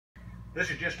This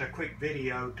is just a quick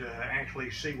video to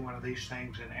actually see one of these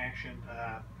things in action.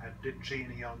 I didn't see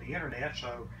any on the internet,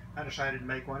 so I decided to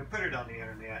make one and put it on the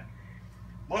internet.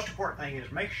 Most important thing is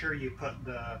make sure you put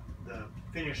the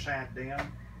finished side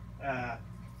down.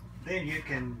 Then you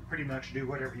can pretty much do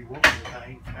whatever you want with the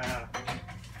thing.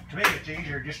 To me, it's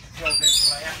easier just to float it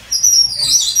flat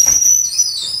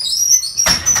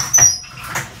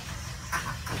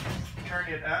and turn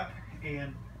it up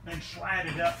and then slide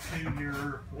it up to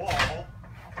your wall.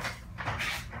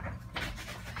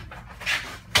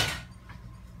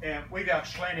 And we got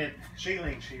slanted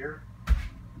ceilings here.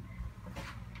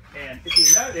 And if you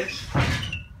notice,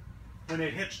 when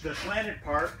it hits the slanted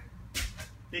part,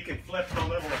 you can flip the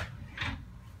little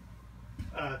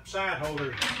side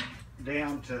holders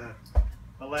down to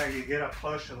allow you to get up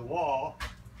close to the wall.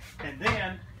 And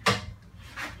then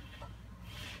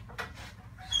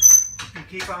you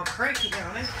keep on cranking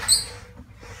on it,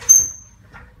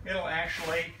 it'll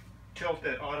actually tilt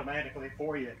it automatically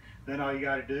for you. Then all you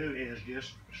got to do is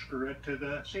just screw it to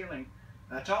the ceiling.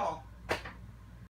 That's all.